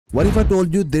What if I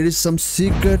told you there is some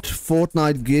secret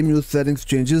Fortnite game use settings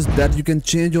changes that you can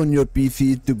change on your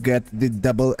PC to get the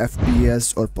double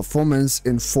FPS or performance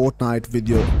in Fortnite with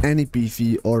your any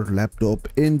PC or laptop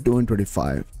in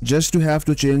 2025? Just to have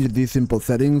to change these simple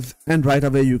settings and right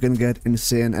away you can get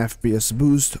insane FPS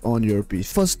boost on your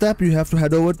PC. First step, you have to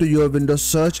head over to your Windows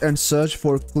search and search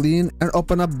for clean and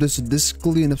open up this disk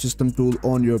cleanup system tool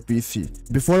on your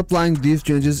PC. Before applying these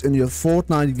changes in your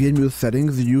Fortnite game use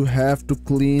settings, you have to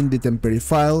clean the temporary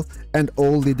file and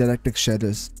all the DirectX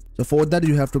shaders. So for that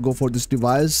you have to go for this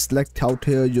device, select out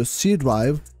here your C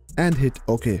drive and hit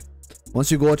OK.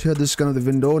 Once you got here this kind of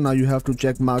the window, now you have to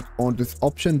check mark on this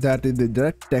option that is the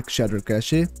DirectX shader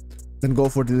cache. Then go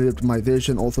for delete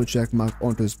optimization, also check mark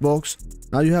onto this box.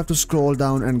 Now you have to scroll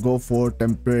down and go for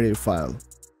temporary file.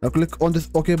 Now click on this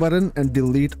OK button and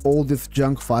delete all this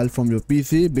junk file from your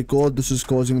PC because this is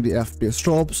causing the FPS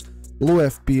drops, low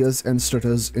FPS and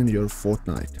stutters in your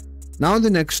Fortnite. Now in the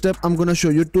next step, I'm gonna show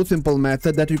you two simple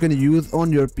methods that you can use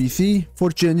on your PC for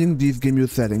changing these game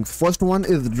use settings. First one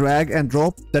is drag and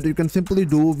drop that you can simply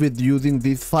do with using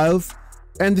these files,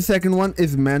 and the second one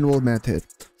is manual method.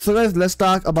 So guys, let's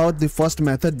talk about the first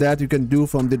method that you can do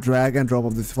from the drag and drop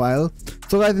of this file.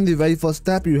 So guys, in the very first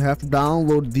step, you have to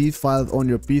download these files on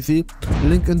your PC.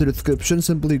 Link in the description.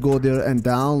 Simply go there and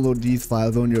download these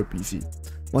files on your PC.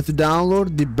 Once you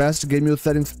download the best game use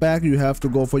settings pack, you have to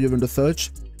go for your Windows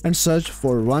search and search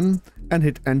for run and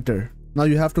hit enter. Now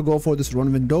you have to go for this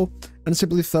run window and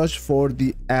simply search for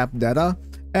the app data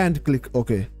and click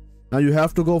OK. Now you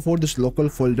have to go for this local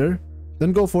folder,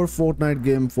 then go for Fortnite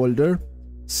game folder,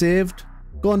 saved,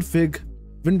 config,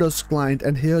 Windows client,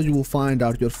 and here you will find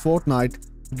out your Fortnite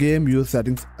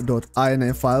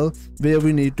gameusersettings.ini file where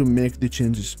we need to make the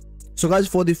changes. So guys,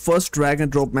 for the first drag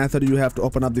and drop method, you have to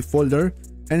open up the folder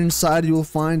and inside you will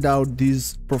find out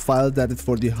these profiles that is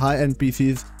for the high-end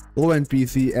PCs, low-end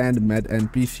PC and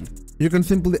mid-end PC. You can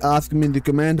simply ask me in the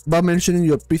comment by mentioning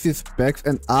your PC specs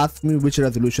and ask me which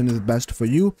resolution is best for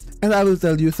you and I will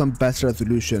tell you some best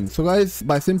resolution. So guys,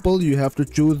 by simple you have to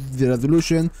choose the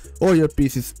resolution or your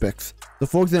PC specs. So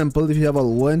for example, if you have a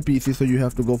low-end PC, so you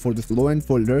have to go for this low-end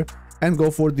folder and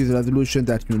go for the resolution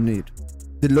that you need.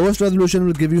 The lowest resolution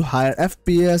will give you higher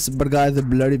FPS but guys the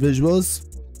blurry visuals,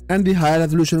 and the higher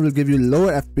resolution will give you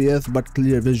lower FPS but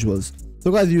clear visuals.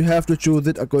 So guys, you have to choose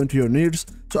it according to your needs.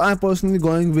 So I'm personally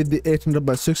going with the 800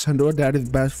 by 600 that is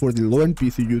best for the low-end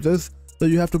PC users. So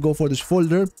you have to go for this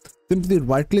folder, simply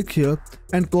right click here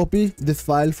and copy this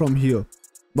file from here.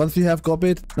 Once you have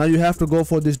copied, now you have to go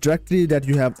for this directory that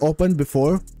you have opened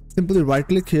before. Simply right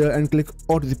click here and click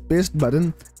on the paste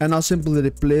button and now simply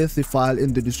replace the file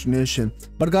in the destination.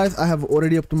 But guys, I have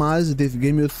already optimized this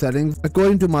game use settings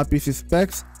according to my PC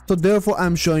specs. So therefore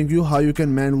I'm showing you how you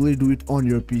can manually do it on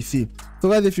your PC. So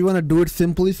guys, if you want to do it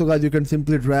simply, so guys you can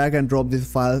simply drag and drop this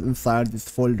file inside this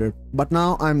folder. But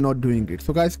now I'm not doing it.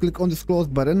 So guys, click on this close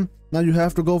button. Now you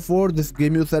have to go for this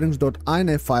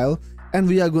gameusersettings.ini file and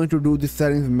we are going to do the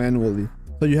settings manually.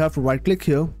 So you have to right click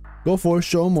here, go for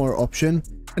show more option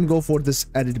and go for this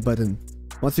edit button.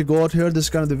 Once you go out here this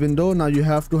kind of the window, now you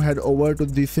have to head over to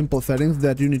the simple settings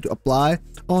that you need to apply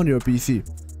on your PC.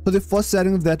 So the first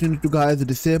settings that you need to guys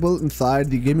disable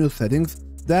inside the game use settings,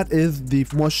 that is the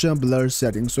motion blur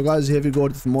settings. So guys, here we go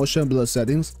to this motion blur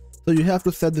settings. So you have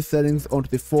to set the settings onto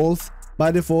the false.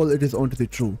 By default it is onto the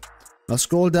true. Now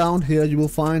scroll down here, you will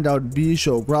find out B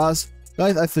show grass.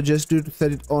 Guys, I suggest you to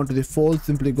set it onto the false.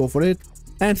 Simply go for it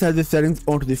and set the settings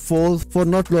onto the false for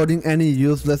not loading any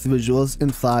useless visuals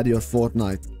inside your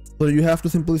Fortnite. So you have to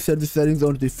simply set the settings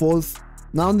onto the false.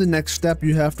 Now in the next step,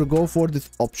 you have to go for this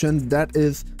option that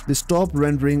is the stop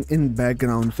rendering in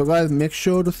background. So guys, make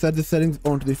sure to set the settings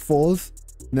onto the false.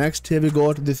 Next, here we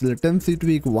go to this latency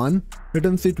tweak 1,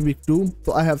 latency tweak 2.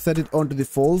 So I have set it onto the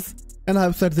false and I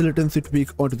have set the latency tweak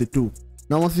onto the 2.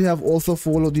 Now once you have also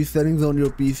followed these settings on your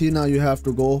PC, now you have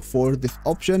to go for this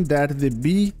option that is the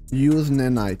be use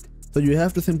nanite. So you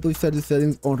have to simply set the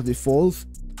settings onto the false.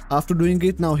 After doing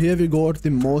it, now here we go to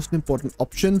the most important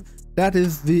option, that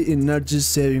is the energy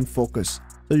saving focus.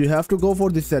 So you have to go for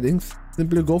the settings,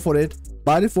 simply go for it.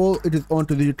 By default it is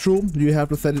onto the true, you have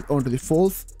to set it onto the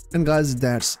false, and guys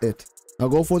that's it. Now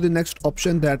go for the next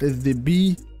option that is the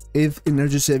B is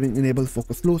energy saving enable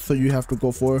focus loop. So you have to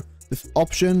go for this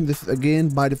option. This is again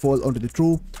by default onto the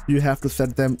true, you have to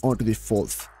set them onto the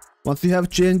false. Once you have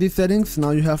changed these settings,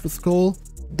 now you have to scroll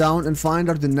down and find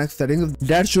out the next settings.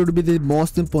 That should be the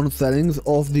most important settings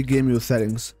of the game use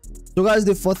settings. So guys,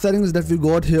 the first settings that we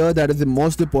got here, that is the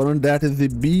most important, that is the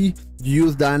B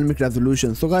use dynamic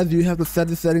resolution. So guys, you have to set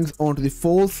the settings onto the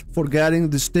false for getting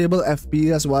the stable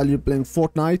FPS while you're playing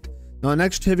Fortnite. Now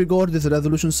next here we got this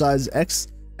resolution size X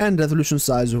and resolution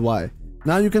size Y.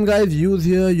 Now you can guys use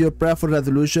here your preferred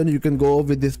resolution. You can go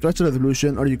with the stretch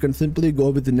resolution, or you can simply go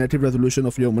with the native resolution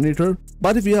of your monitor.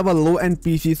 But if you have a low-end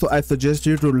PC, so I suggest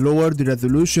you to lower the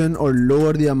resolution or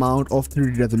lower the amount of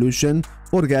 3D resolution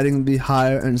for getting the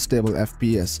higher and stable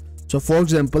FPS. So for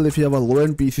example, if you have a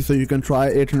low-end PC, so you can try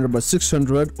 800 by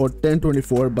 600 or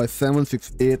 1024 by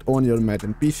 768 on your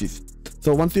mid-end PCs.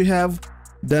 So once you have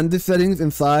done the settings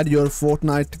inside your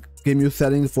Fortnite GameUserSettings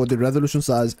settings for the resolution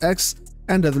size X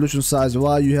and resolution size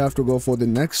Y, you have to go for the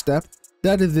next step,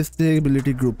 that is the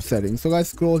stability group settings. So guys,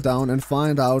 scroll down and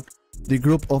find out the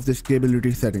group of the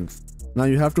stability settings. Now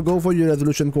you have to go for your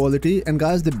resolution quality, and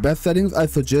guys, the best settings I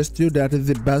suggest you, that is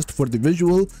the best for the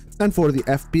visual and for the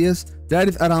FPS, that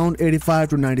is around 85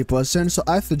 to 90%. So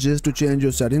I suggest to change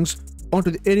your settings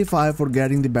onto the 85 for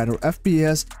getting the better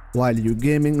FPS while you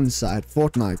gaming inside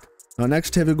Fortnite. Now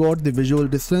next here we got the visual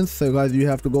distance. So guys, you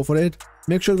have to go for it.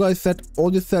 Make sure guys set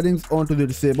all the settings onto the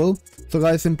disable. So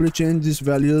guys, simply change these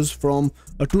values from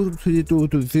a 232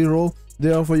 to 0.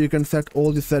 Therefore you can set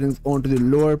all the settings onto the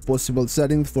lower possible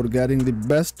settings for getting the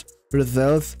best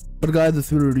results. But guys,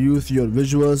 this will reduce your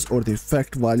visuals or the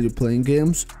effect while you're playing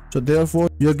games. So therefore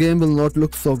your game will not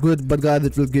look so good, but guys,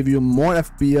 it will give you more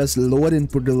FPS, lower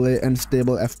input delay and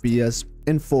stable FPS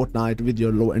in Fortnite with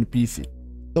your low-end PC.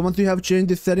 So once you have changed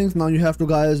the settings, now you have to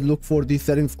guys look for these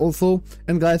settings also,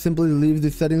 and guys, simply leave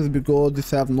the settings because these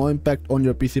have no impact on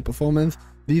your PC performance.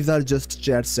 These are just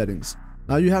chat settings.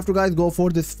 Now you have to guys go for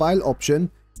this file option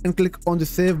and click on the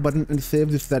save button and save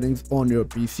the settings on your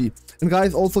PC. And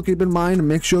guys, also keep in mind,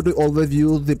 make sure to always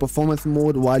use the performance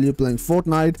mode while you're playing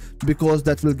Fortnite, because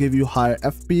that will give you higher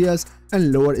FPS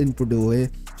and lower input delay.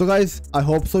 So guys, I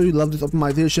hope so you love this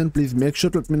optimization. Please make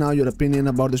sure to let me know your opinion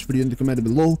about this video in the comment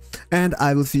below, and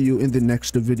I will see you in the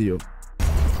next video.